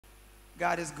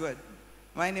God is good.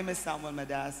 My name is Samuel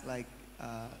Medas, like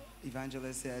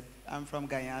Evangelist said. I'm from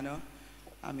Guyana.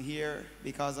 I'm here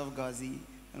because of Gazi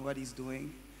and what he's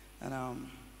doing. And I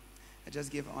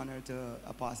just give honor to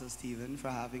Apostle Stephen for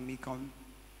having me come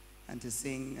and to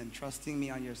sing and trusting me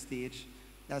on your stage.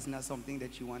 That's not something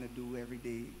that you want to do every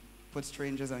day, put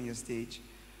strangers on your stage.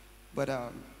 But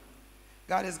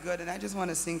God is good, and I just want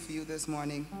to sing for you this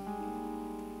morning.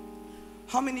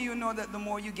 How many of you know that the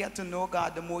more you get to know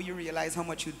God, the more you realize how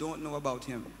much you don't know about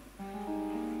Him?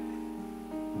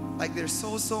 Like there's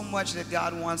so much that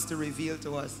God wants to reveal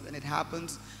to us, and it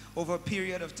happens over a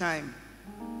period of time.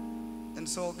 And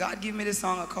so God gave me this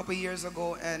song a couple years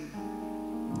ago, and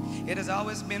it has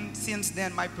always been since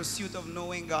then my pursuit of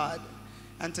knowing God,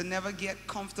 and to never get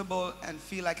comfortable and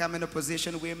feel like I'm in a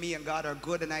position where me and God are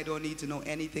good and I don't need to know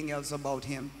anything else about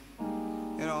Him.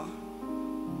 You know,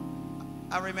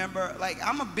 I remember, like,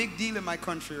 I'm a big deal in my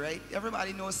country, right?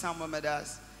 Everybody knows Samuel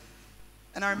Medas.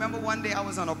 And I remember one day I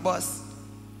was on a bus,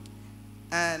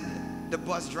 and the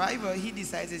bus driver, he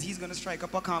decides that he's going to strike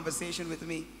up a conversation with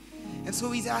me. And so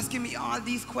he's asking me all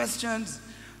these questions,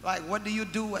 like, what do you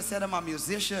do? I said, I'm a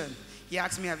musician. He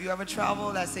asked me, have you ever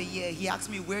traveled? I said, yeah. He asked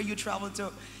me where you traveled to.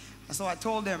 And so I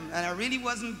told him, and I really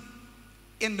wasn't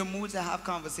in the mood to have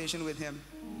conversation with him.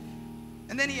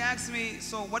 And then he asked me,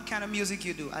 so what kind of music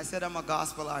you do? I said, I'm a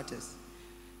gospel artist.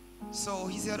 So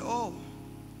he said, oh.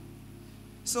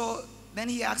 So then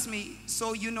he asked me,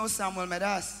 so you know Samuel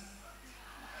Medas?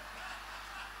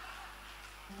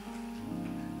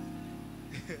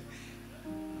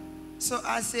 So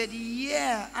I said,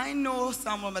 yeah, I know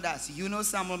Samuel Medas. You know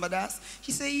Samuel Medas?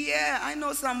 He said, yeah, I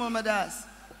know Samuel Medas.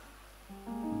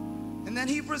 And then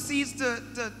he proceeds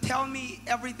to tell me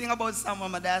everything about Samuel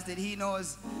Medas that he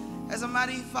knows. As a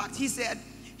matter of fact, he said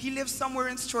he lives somewhere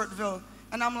in Stuartville.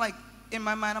 And I'm like, in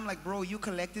my mind, I'm like, bro, you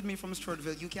collected me from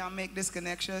Stuartville. You can't make this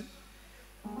connection.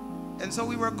 And so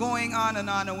we were going on. And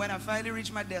when I finally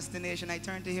reached my destination, I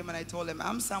turned to him and I told him,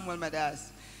 I'm Samuel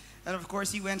Medas. And of course,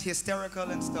 he went hysterical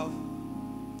and stuff.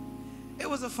 It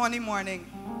was a funny morning.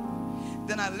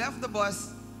 Then I left the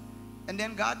bus, and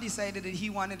then God decided that He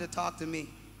wanted to talk to me.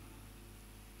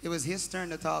 It was His turn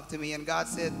to talk to me, and God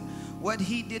said, what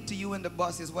He did to you in the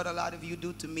bus is what a lot of you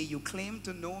do to me. You claim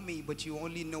to know me, but you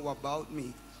only know about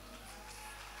me.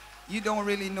 You don't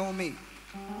really know me.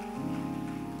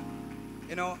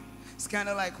 You know, it's kind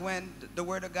of like when the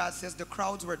Word of God says the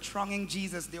crowds were thronging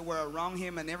Jesus, they were around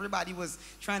Him, and everybody was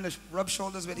trying to rub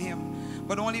shoulders with Him,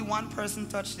 but only one person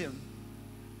touched Him.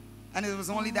 And it was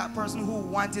only that person who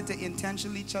wanted to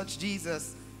intentionally touch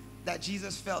Jesus that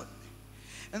Jesus felt.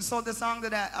 And so the song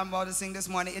that I'm about to sing this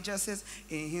morning, it just says,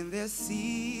 in this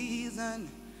season,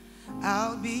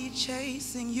 I'll be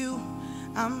chasing you.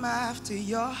 I'm after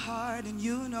your heart, and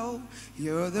you know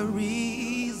you're the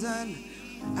reason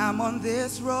I'm on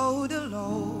this road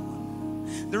alone.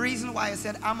 The reason why I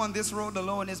said I'm on this road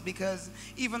alone is because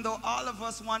even though all of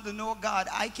us want to know God,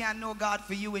 I can't know God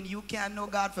for you and you can't know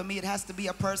God for me. It has to be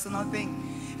a personal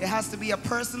thing. It has to be a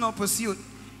personal pursuit.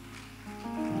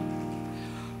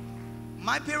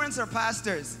 My parents are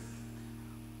pastors,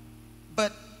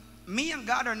 but me and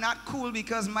God are not cool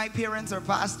because my parents are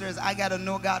pastors. I got to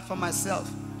know God for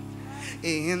myself.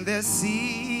 In this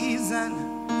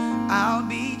season, I'll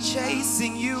be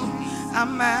chasing you.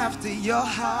 I'm after your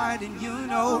heart, and you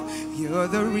know you're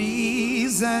the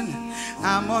reason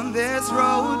I'm on this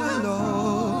road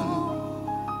alone.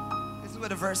 This is what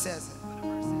the verse says.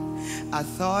 I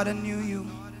thought I knew you,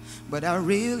 but I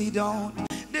really don't.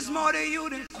 There's more to you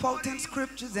than quoting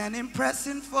scriptures and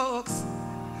impressing folks.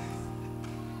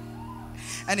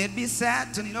 And it'd be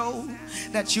sad to know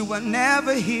that you were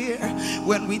never here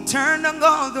when we turned on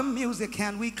all the music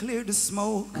and we cleared the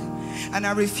smoke. And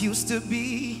I refuse to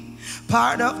be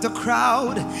part of the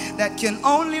crowd that can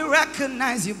only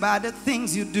recognize you by the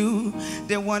things you do.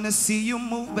 They want to see you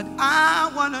move, but I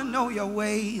want to know your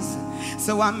ways.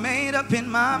 So I made up in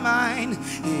my mind,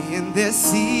 in this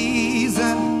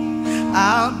season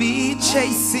I'll be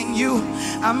chasing you.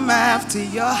 I'm after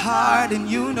your heart, and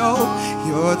you know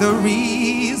you're the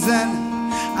reason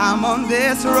I'm on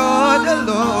this road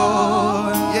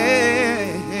alone. Yeah,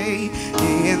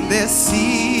 in this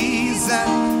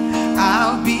season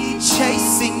I'll be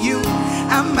chasing you.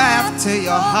 I'm after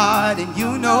your heart, and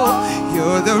you know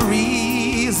you're the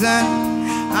reason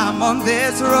I'm on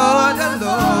this road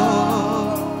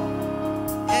alone.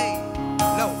 Hey,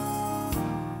 no.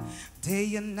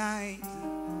 Day and night,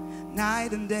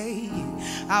 night and day,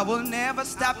 I will never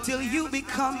stop till you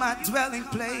become my dwelling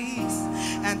place.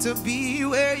 And to be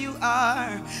where you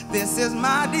are, this is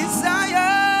my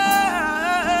desire.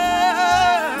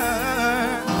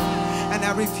 And And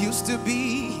I refuse to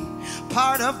be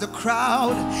part of the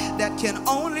crowd that can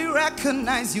only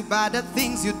recognize you by the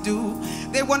things you do.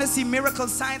 They want to see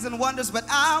miracles, signs, and wonders, but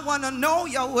I want to know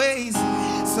your ways.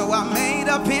 So I made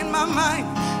up in my mind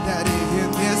that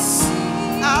in this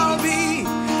I'll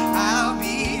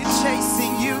be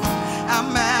chasing you.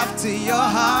 I'm after your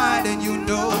heart, and you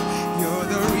know you're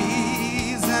the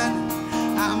reason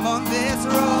I'm on this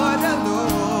road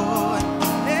alone.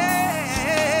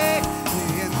 Hey,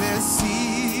 in this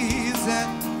season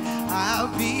I'll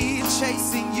be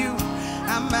chasing you.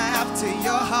 I'm after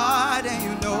your heart, and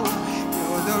you know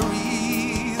you're the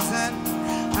reason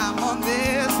I'm on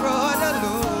this road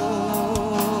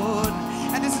alone.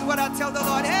 And this is what I tell the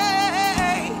Lord.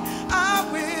 Hey, I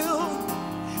will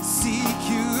seek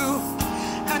you,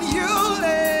 and you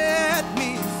let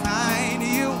me find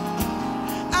you.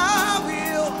 I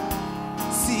will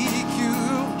seek you,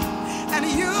 and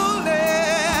you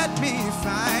let me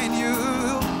find you.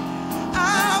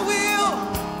 I will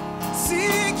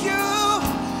seek you,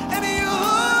 and you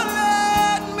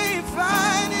let me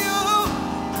find you.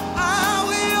 I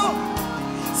will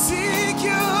seek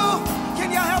you.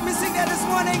 Can y'all help me sing that this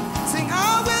morning? Sing,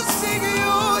 I will seek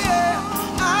you, yeah.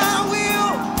 I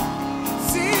will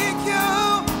seek you,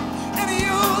 and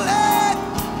you let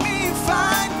me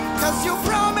find. 'Cause you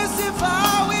promised if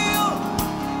I will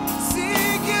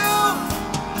seek you,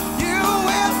 you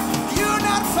will. You're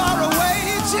not far away,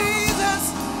 Jesus.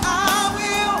 I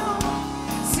will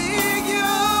seek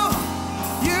you.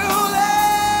 You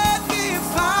let me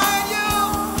find you.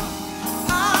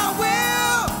 I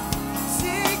will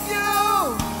seek you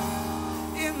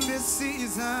in this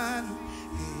season.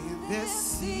 In this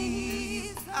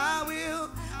season,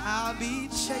 I'll be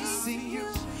chasing you.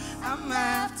 I'm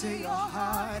after your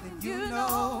heart, and you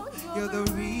know you're the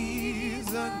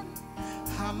reason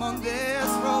I'm on this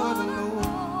road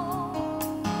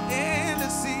alone. In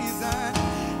this season,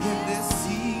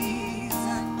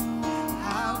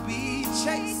 I'll be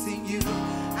chasing you.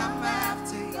 I'm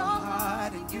after your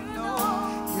heart, and you know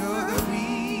you're the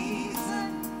reason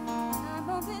I'm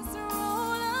on this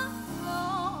road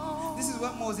alone. This is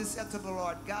what Moses said to the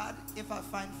Lord. God, if I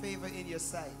find favor in your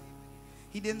sight.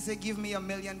 He didn't say, give me $1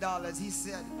 million. He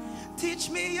said, teach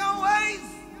me your ways.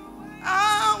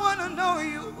 I want to know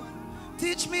you.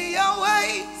 Teach me your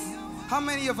ways. How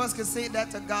many of us could say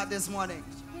that to God this morning?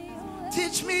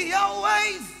 Teach me your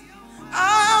ways.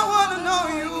 I want to know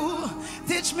you.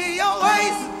 Teach me your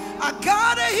ways. I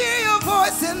gotta hear your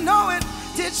voice and know it.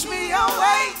 Teach me your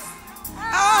ways.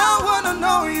 I want to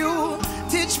know you.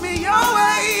 Teach me your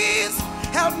ways.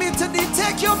 Help me to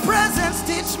detect your presence.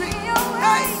 Teach me your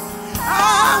ways.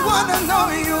 I want to know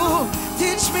you.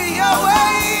 Teach me your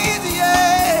ways,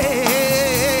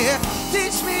 yeah.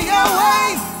 Teach me your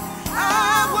ways.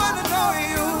 I want to know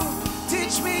you.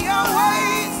 Teach me your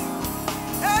ways.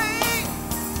 Hey.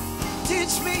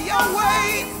 Teach me your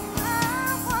ways. I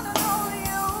want to know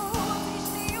you. Teach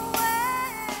me your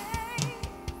ways.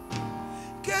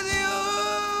 'Cause you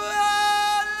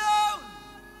alone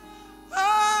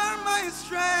are my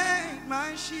strength, my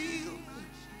shield.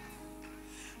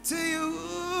 To you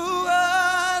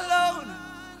alone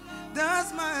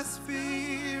does my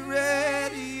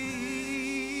spirit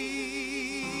yield.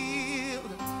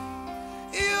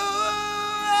 You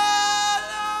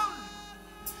alone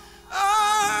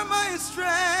are my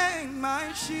strength,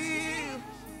 my shield.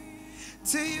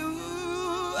 To you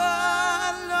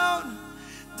alone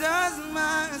does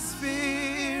my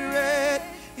spirit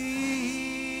yield.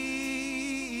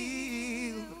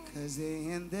 'Cause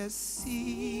in this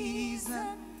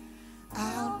season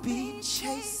I'll be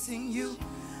chasing you.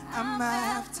 I'm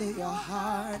after your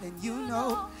heart, and you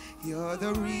know you're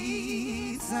the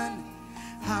reason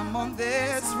I'm on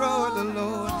this road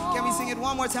alone. Can we sing it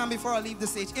one more time before I leave the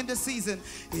stage? In this season,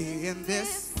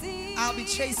 I'll be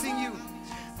chasing you.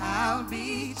 I'll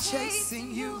be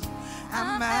chasing you.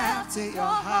 I'm after your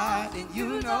heart, and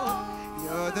you know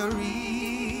you're the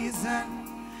reason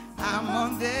I'm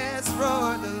on this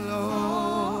road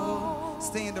alone.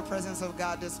 Stay in the presence of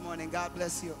God this morning. God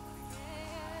bless you.